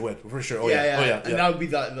 these days they would for sure. Oh yeah. And that would be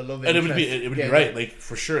the love. And it would be right, like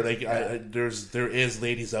for sure. Like there is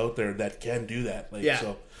ladies out there that can do that. Like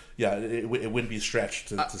so. Yeah, it wouldn't be stretched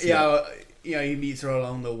to see that. He meets her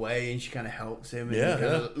along the way and she kind of helps him and he kind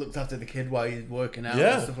of looks after the kid while he's working out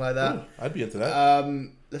and stuff like that. Ooh, I'd be into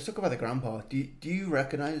that. Let's talk about the grandpa. Do you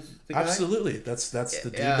recognize the guy? Absolutely. That's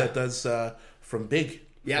the dude that does from Big.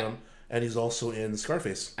 Yeah. And he's also in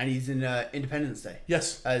Scarface. And he's in Independence Day.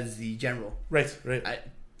 Yes. As the general. Right.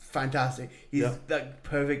 Fantastic. He's that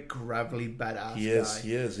perfect gravelly badass guy.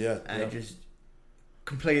 He is, yeah. And just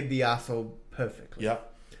completed the asshole perfectly. Yeah.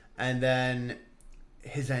 And then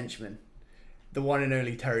his henchman, the one and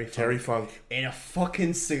only Terry Funk. Terry Funk. In a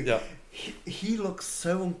fucking suit. Yeah. He looks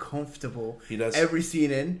so uncomfortable. He does. Every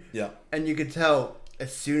scene in. Yeah. And you could tell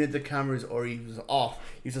as soon as the cameras or he was off,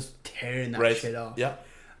 he was just tearing that shit off. Yeah.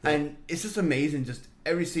 And it's just amazing. Just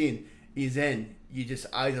every scene he's in, you just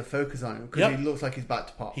eyes are focused on him because he looks like he's about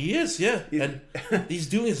to pop. He is, yeah. And he's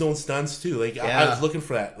doing his own stunts too. Like I was looking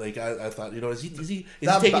for that. Like I thought, is he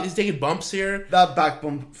taking bumps here? That back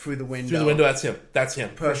bump through the window. Through the window, that's him. That's him.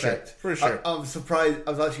 Perfect. For sure. I was surprised. I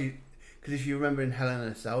was actually because if you remember in Hell in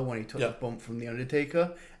a Cell when he took the bump from the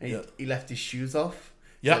Undertaker and he left his shoes off.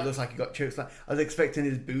 Yeah, so it looks like he got choked. I was expecting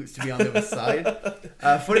his boots to be on the other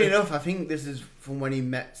side. Funny enough, I think this is from when he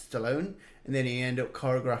met Stallone, and then he ended up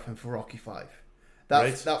choreographing for Rocky V.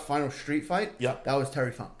 That final street fight. Yeah, that was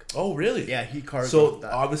Terry Funk. Oh, really? Yeah, he choreographed so,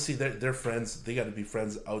 that. Obviously, they're friends. They got to be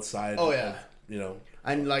friends outside. Oh yeah,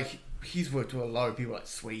 and like he's worked with a lot of people like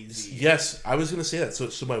Swayze. Yes, I was gonna say that.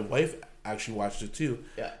 So my wife actually watched it too.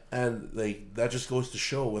 Yeah, and like that just goes to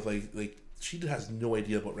show with like she has no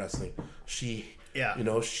idea about wrestling.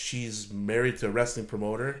 She's married to a wrestling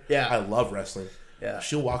promoter. Yeah. I love wrestling. Yeah.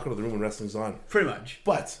 She'll walk out of the room when wrestling's on. Pretty much.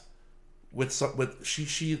 But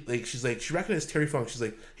she recognized Terry Funk. She's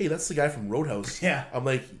like, hey, that's the guy from Roadhouse. Yeah. I'm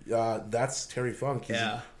like, that's Terry Funk. He's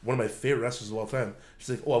one of my favorite wrestlers of all time. She's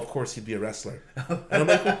like, oh, of course he'd be a wrestler. And I'm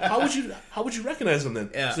like, well, how would you recognize him then?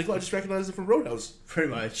 Yeah. She's like, well, I just recognize him from Roadhouse. Pretty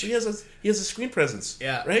much. So he has a screen presence.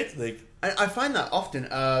 Yeah. Right? Like I find that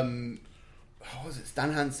often. What was it?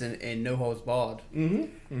 Stan Hansen in No Holds Barred. Mm-hmm.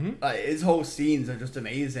 Mm-hmm. Like his whole scenes are just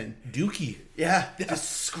amazing. Dookie. Yeah.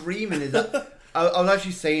 Just screaming. I was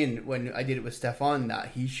actually saying when I did it with Stefan that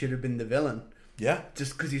he should have been the villain. Yeah.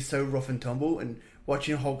 Just because he's so rough and tumble, and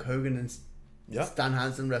watching Hulk Hogan and Stan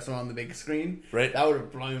Hansen wrestle on the big screen. Right. That would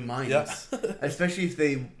have blown minds. Yeah. Especially if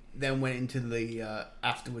they then went into the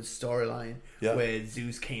afterwards storyline Yeah. where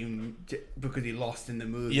Zeus came because he lost in the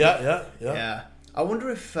movie. Yeah. I wonder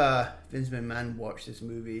if Vince McMahon watched this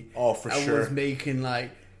movie. Oh, for and sure. was making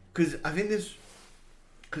because I think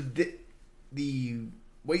the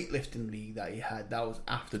weightlifting league that he had, that was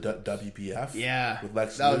after The WBF. Yeah, With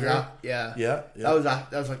Lex that Luger. Yeah. That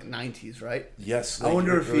was like 90s, right? Yes. I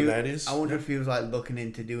wonder if early he 90s. I wonder if he was like looking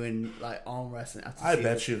into doing like arm wrestling. I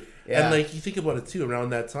bet you. Yeah. And like you think about it too,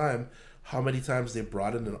 around that time, how many times they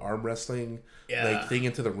brought in an arm wrestling like thing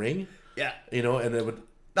into the ring? Yeah. You know, and it would.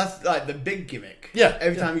 That's like the big gimmick. Yeah.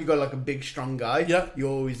 Every time you got like a big strong guy, Yeah. you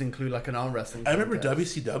always include like an arm wrestling. I remember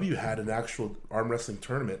contest. WCW had an actual arm wrestling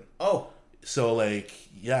tournament. Oh, So like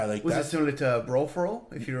was it similar to Brawl for All?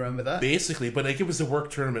 If you remember that. basically, but like it was a work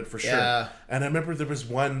tournament for sure. Yeah. And I remember there was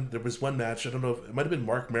one match. I don't know if it might have been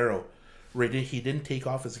Mark Merrow, where he didn't take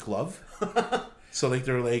off his glove. So like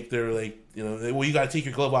they're like well, you got to take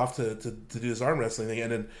your glove off to do this arm wrestling thing,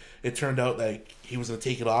 and then it turned out like he was gonna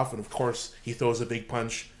take it off, and of course he throws a big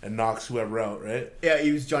punch and knocks whoever out, right? Yeah,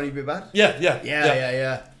 he was Johnny B. Bad.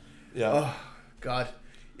 Yeah. Oh God,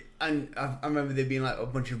 and I remember there being like a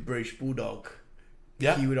bunch of British Bulldog.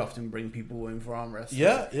 Yeah. He would often bring people in for arm wrestling.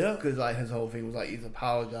 Yeah. Because like his whole thing was like he's a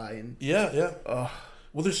power guy and Yeah. oh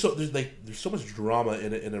Well, there's so much drama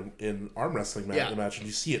in arm wrestling match, and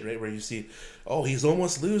you see it right where you see, oh, he's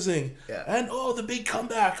almost losing, and oh, the big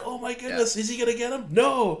comeback, oh my goodness, is he gonna get him?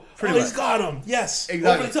 No, Pretty much. He's got him, yes,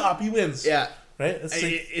 Exactly. over the top, he wins, yeah. right.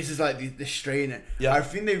 It's just like the strain. Yeah. I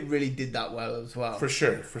think they really did that well as well. For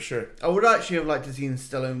sure. I would actually have liked to see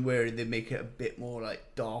Stallone where they make it a bit more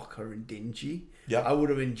like darker and dingy. Yeah. I would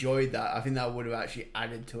have enjoyed that. I think that would have actually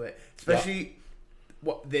added to it, especially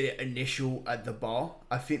what the initial at the bar.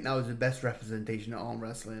 I think that was the best representation of arm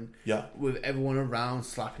wrestling. Yeah. With everyone around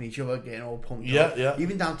slapping each other, getting all pumped Yeah, up. yeah.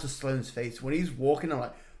 Even down to Stallone's face when he's walking, I'm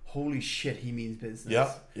like, holy shit, he means business.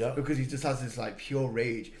 Yeah. Because he just has this like pure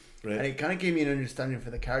rage. Right. And it kind of gave me an understanding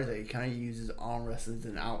for the character. He kind of uses arm wrestling as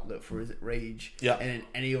an outlet for his rage. Yeah. And in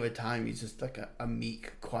any other time, he's just like a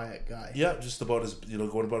meek, quiet guy. Yeah, just about his,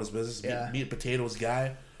 going about his business. Yeah. Meat and potatoes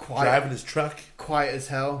guy, Quiet. driving his truck. Quiet as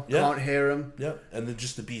hell. Yeah. Can't hear him. Yeah, and then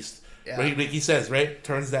just the beast. Yeah. Right, like he says, right,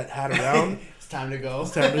 turns that hat around. It's time to go.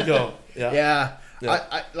 It's time to go. Yeah. Yeah. Yeah.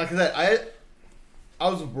 I like I said, I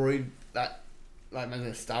was worried that like my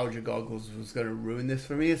nostalgia goggles was going to ruin this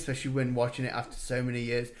for me, especially when watching it after so many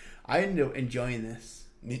years. I ended up enjoying this.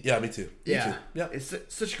 Me too. Me too. Yeah. Yeah. It's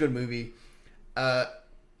such a good movie.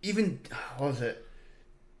 Even, what was it?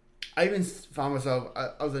 I even found myself,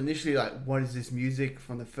 I was initially like, what is this music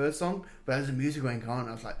from the first song? But as the music went on,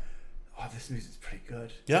 I was like, oh, this music's pretty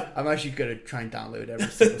good. Yeah. I'm actually going to try and download every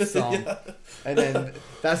single song. And then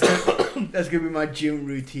that's gonna be my gym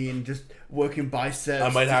routine, just working biceps. I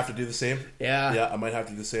might have to do the same. Yeah. Yeah, I might have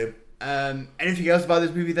to do the same. Anything else about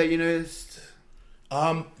this movie that you noticed?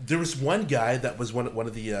 There was one guy that was one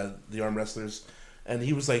of the arm wrestlers, and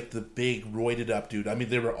he was like the big roided up dude. I mean,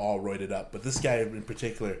 they were all roided up, but this guy in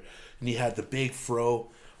particular, and he had the big fro.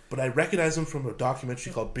 But I recognized him from a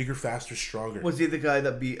documentary called Bigger, Faster, Stronger. Was he the guy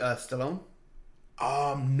that beat Stallone?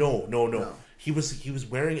 No. He was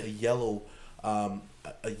wearing a yellow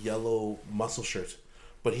muscle shirt,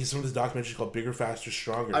 but he's from this documentary called Bigger, Faster,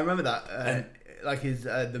 Stronger. I remember that. Like his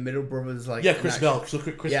the middle brothers, like Chris Bell. So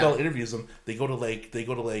Chris Bell interviews him. They go to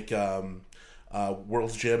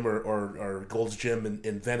World's Gym or Gold's Gym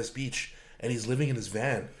in Venice Beach, and he's living in his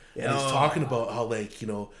van, and he's talking about how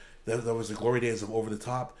that was the glory days of Over the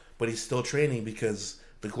Top, but he's still training because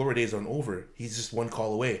the glory days aren't over. He's just one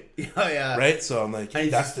call away. Yeah. Right. So I'm like, hey,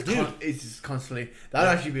 that's the dude. It's just constantly that'd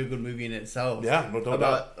actually be a good movie in itself. Yeah, no doubt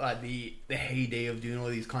about like the heyday of doing all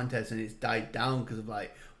these contests, and it's died down because of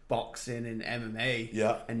like boxing and MMA.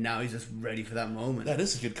 Yeah. And now he's just ready for that moment. That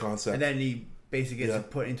is a good concept. And then he basically gets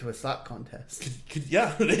put into a slap contest.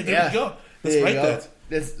 There you go. Let's write that.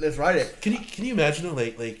 Let's write it. Can you imagine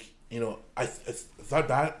it? I thought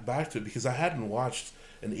back to it because I hadn't watched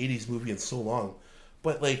an 80s movie in so long,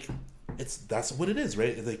 but like that's what it is, right?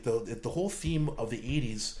 It's like the whole theme of the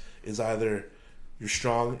 80s is either it's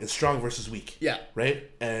strong versus weak. Yeah.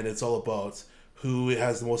 Right? And it's all about who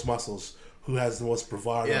has the most muscles, who has the most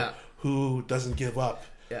bravado, who doesn't give up.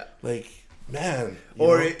 Yeah. Like, man.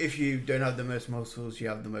 If you don't have the most muscles, you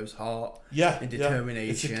have the most heart. Yeah. And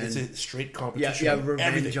determination. It's a straight competition. Yeah, you have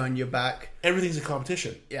revenge on your back. Everything's a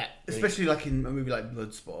competition. Yeah. Especially like in a movie like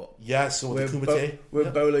Bloodsport. Yeah, so with the Kumite. Where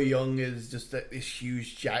Bolo Young is just like this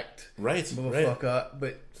huge jacked motherfucker. Right.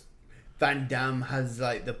 But Van Damme has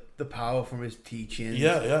like the power from his teachings.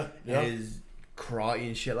 Yeah. His karate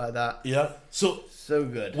and shit like that. Yeah. So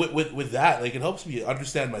Good. With that, like, it helps me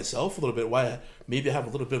understand myself a little bit, why maybe I have a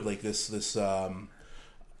little bit of like this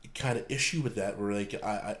kind of issue with that, where like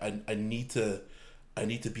I need to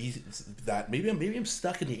be that. Maybe I'm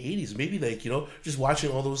stuck in the 80s. Maybe, like, just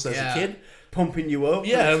watching all those as a kid, pumping you up.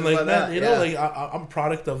 Yeah, and like, man, that. like I'm a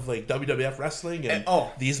product of like WWF wrestling and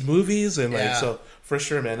oh, these movies, and like, so for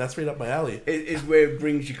sure, man, that's right up my alley. It's where it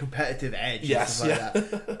brings you competitive edge. Yes, and stuff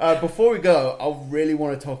like that. Before we go, I really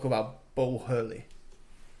want to talk about Bull Hurley.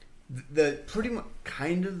 The pretty much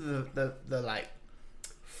kind of the like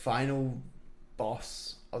final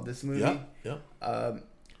boss of this movie. Yeah.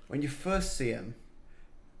 When you first see him,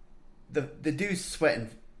 the dude's sweating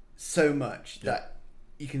so much that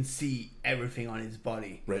you can see everything on his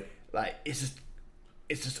body. Right. Like, it's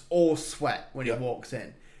just all sweat when he walks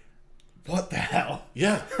in. What the hell?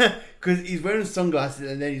 Yeah. Because he's wearing sunglasses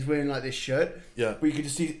and then he's wearing like this shirt. Yeah. Where you can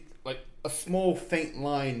just see like a small faint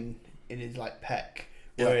line in his like pec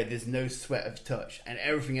where there's no sweat of touch, and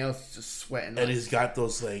everything else is just sweating. And he's got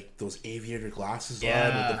those aviator glasses on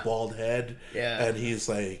with the bald head. Yeah. And he's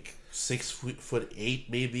like 6'8"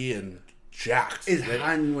 maybe, and jacked. His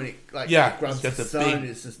hand when it grabs he's got the the sun,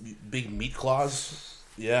 it's just big meat claws.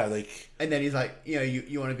 Yeah, like. And then he's like,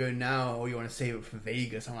 you want to go now or you want to save it for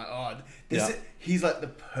Vegas? I'm like, oh, he's like the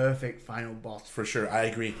perfect final boss. For sure, I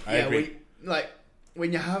agree. I agree.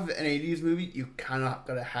 When you have an 80s movie, you kind of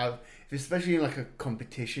got to have, especially in like a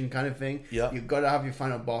competition kind of thing, you've got to have your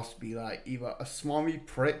final boss be like either a smarmy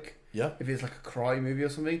prick, if it's like a karate movie or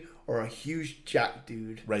something, or a huge jack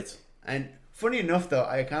dude. Right. And funny enough, though,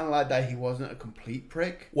 I kind of like that he wasn't a complete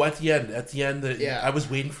prick. Well, at the end, I was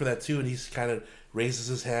waiting for that too, and he's kind of raises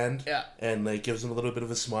his hand, and like gives him a little bit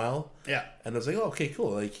of a smile, and I was like, oh, okay,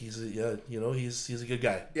 cool, like he's a good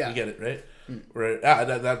guy. You get it, right? Right.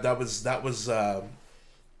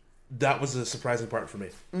 That was a surprising part for me.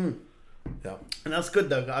 Yeah, and that's good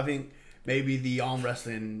though. I think maybe the Arm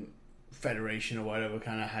Wrestling Federation or whatever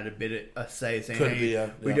kind of had a bit of a say,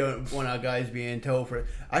 saying, we don't want our guys being told for it.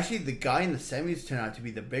 Actually, the guy in the semis turned out to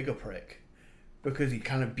be the bigger prick, because he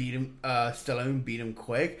kind of beat him, Stallone beat him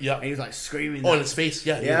quick. Yeah. And he was like screaming. Oh, in his face.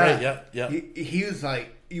 Yeah, you're right. Yeah. He was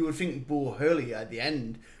like, you would think Bull Hurley at the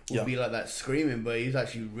end would be like that screaming, but he's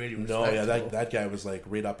actually really respectful. No, yeah, that guy was like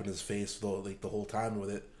right up in his face the whole time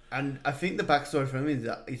with it. And I think the backstory for him is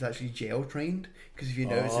that he's actually jail trained, because if you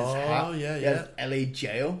notice his hat, he has LA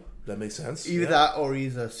jail. That makes sense. Either that or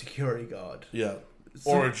he's a security guard. Yeah.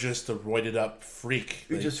 Or just a roided up freak.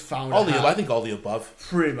 Who just found I think all the above.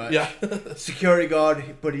 Pretty much. Yeah. Security guard,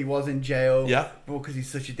 but he was in jail. Yeah. But because he's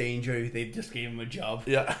such a danger, they just gave him a job.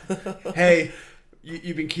 Yeah. Hey,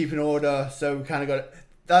 you've been keeping order, so we kind of got...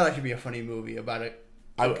 That'd actually be a funny movie about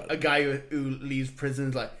a guy who leaves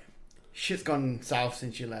prisons, like, shit's gone south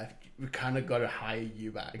since you left. We kind of got to hire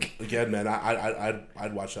you back. Again, man,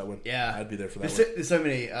 I'd watch that one. Yeah. I'd be there for that one. There's so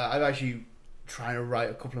many. I'm actually trying to write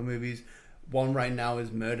a couple of movies. One right now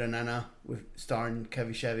is Murder Nana, starring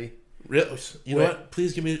Kevin Chevy. Really? You know what?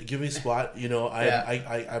 Please give me a spot.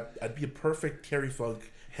 I'd be a perfect Terry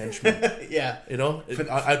Funk henchman. Yeah.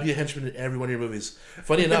 I'd be a henchman in every one of your movies.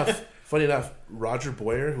 Funny enough, Roger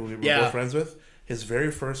Boyer, who we were both friends with, his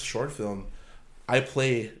very first short film, I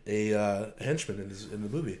play a henchman in the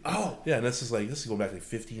movie. Oh. Yeah, and this is going back like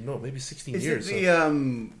 15, maybe 16 years. Is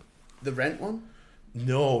it the Rent one?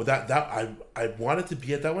 No, that I wanted to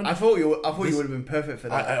be at that one. I thought you would have been perfect for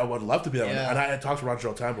that. I would love to be that one. And I talked to Roger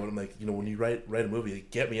all the time about it. I'm like, when you write a movie,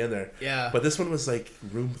 get me in there. Yeah. But this one was like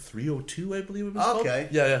Room 302, I believe it was called. Okay.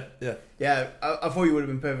 Yeah. Yeah, I thought you would have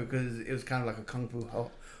been perfect because it was kind of like a kung fu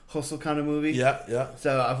hustle kind of movie. Yeah.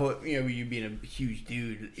 So I thought, you being a huge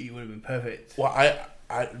dude, you would have been perfect. Well,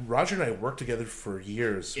 Roger and I worked together for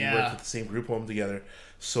years. Yeah. We worked at the same group home together.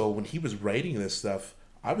 So when he was writing this stuff,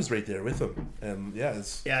 I was right there with him, and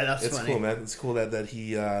it's funny. Cool, man. It's cool that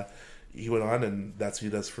he went on, and that's what he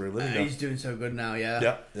does for a living. He's doing so good now.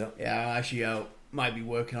 Yeah. Yeah. I actually might be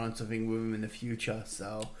working on something with him in the future.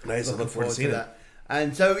 So nice. I look forward to seeing that.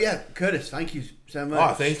 And so Curtis, thank you so much.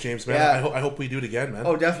 Oh, thanks, James, man. Yeah. I hope we do it again, man.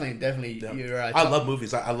 Oh, definitely. Yeah. You're right. I love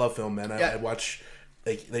movies. I love film, man. I watch.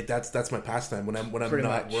 Like that's my pastime when I'm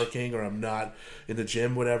not working or I'm not in the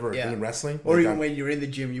gym, whatever, or doing wrestling, or even when you're in the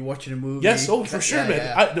gym, you're watching a movie. Yes, for sure, man.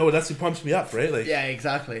 Yeah. No, that's what pumps me up, right? Like, yeah,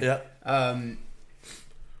 exactly. Yeah.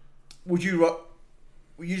 Would you?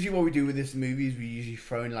 Usually, what we do with this movie is we usually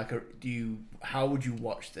throw in like how would you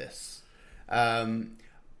watch this?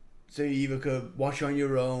 So you either could watch it on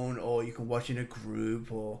your own, or you can watch in a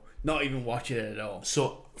group, or not even watch it at all.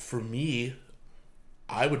 So for me,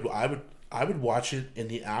 I would watch it in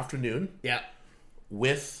the afternoon. Yeah.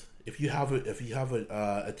 With if you have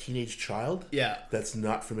a teenage child, Yeah. that's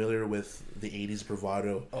not familiar with the '80s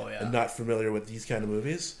bravado, and not familiar with these kind of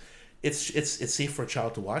movies, it's safe for a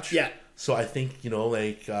child to watch. Yeah. So I think,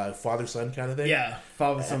 like father son kind of thing. Yeah,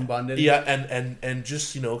 father son bonding. Yeah, and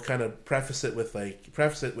just kind of preface it with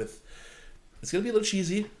it's gonna be a little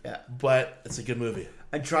cheesy. Yeah. But it's a good movie.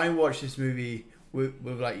 And try and watch this movie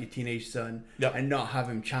with like your teenage son, and not have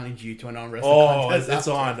him challenge you to an arm wrestling contest. It's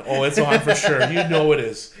on. Oh, it's on for sure. You know it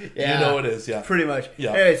is. Yeah. You know it is. Yeah. Pretty much.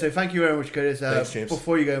 Yeah. Anyway, so thank you very much, Curtis. Thanks, James.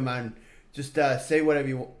 Before you go, man, just say whatever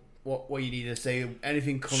you what you need to say.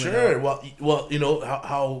 Anything coming Sure. up. Well,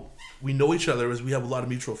 how we know each other is we have a lot of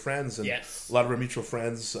mutual friends, and Yes. a lot of our mutual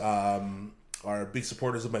friends are big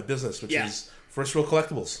supporters of my business, which is First Row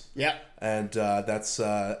Collectibles. Yeah. And that's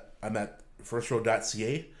I'm at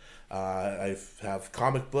firstrow.ca. I have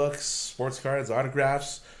comic books, sports cards,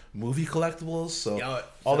 autographs, movie collectibles,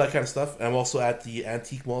 all that kind of stuff. And I'm also at the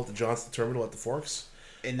Antique Mall at the Johnston Terminal at the Forks.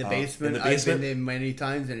 In the basement. I've been there many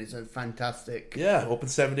times, and it's a fantastic. Yeah, open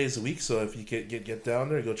 7 days a week. So if you get down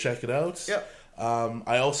there, go check it out. Yep.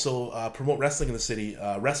 I also promote wrestling in the city,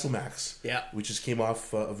 WrestleMax. Yeah. We just came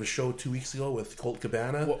off of a show 2 weeks ago with Colt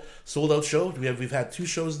Cabana. Whoa. Sold out show. We've had 2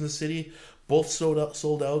 shows in the city, both sold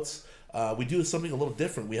out. We do something a little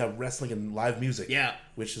different. We have wrestling and live music. Yeah.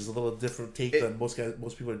 Which is a little different take than most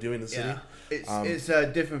people are doing in the city. Yeah. It's a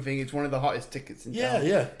different thing. It's one of the hottest tickets in town.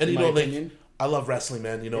 Yeah. And in my opinion. I love wrestling,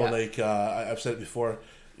 man. I've said it before.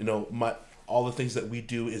 All the things that we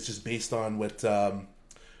do is just based on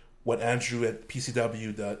what Andrew at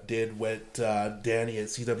PCW did, what Danny at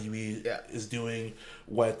CWE is doing,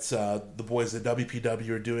 what the boys at WPW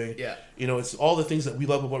are doing. Yeah. It's all the things that we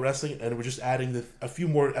love about wrestling, and we're just adding a few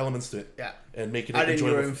more elements to it. Yeah. And making it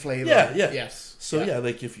enjoyable. Your own flavor. Yeah. Yes. So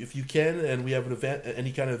if you can, and we have an event,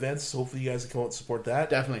 any kind of events, hopefully you guys can come out and support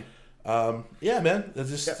that. Definitely. Man. It's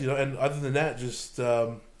just and other than that, just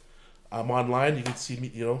I'm online. You can see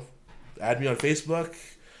me. Add me on Facebook.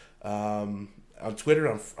 On Twitter,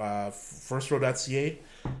 on firstrow.ca.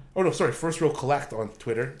 Oh, no, sorry, First Row Collect on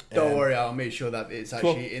Twitter. Don't worry, I'll make sure that it's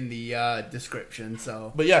actually in the description.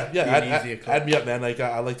 So, but add me up, man.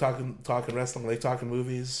 I like talking wrestling. I like talking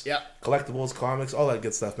movies. Yeah, collectibles, comics, all that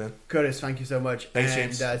good stuff, man. Curtis, thank you so much. Thanks,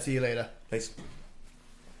 James. And see you later. Thanks.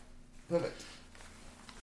 Perfect.